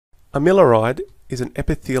Amiloride is an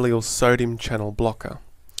epithelial sodium channel blocker.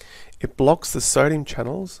 It blocks the sodium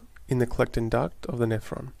channels in the collecting duct of the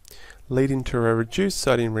nephron, leading to a reduced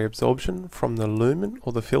sodium reabsorption from the lumen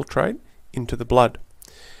or the filtrate into the blood.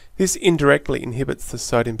 This indirectly inhibits the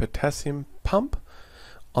sodium-potassium pump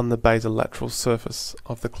on the basolateral surface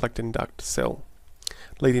of the collecting duct cell,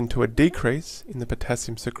 leading to a decrease in the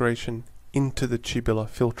potassium secretion into the tubular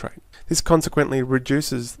filtrate. This consequently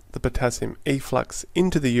reduces the potassium efflux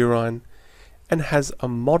into the urine and has a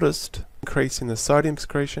modest increase in the sodium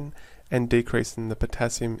excretion and decrease in the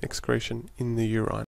potassium excretion in the urine.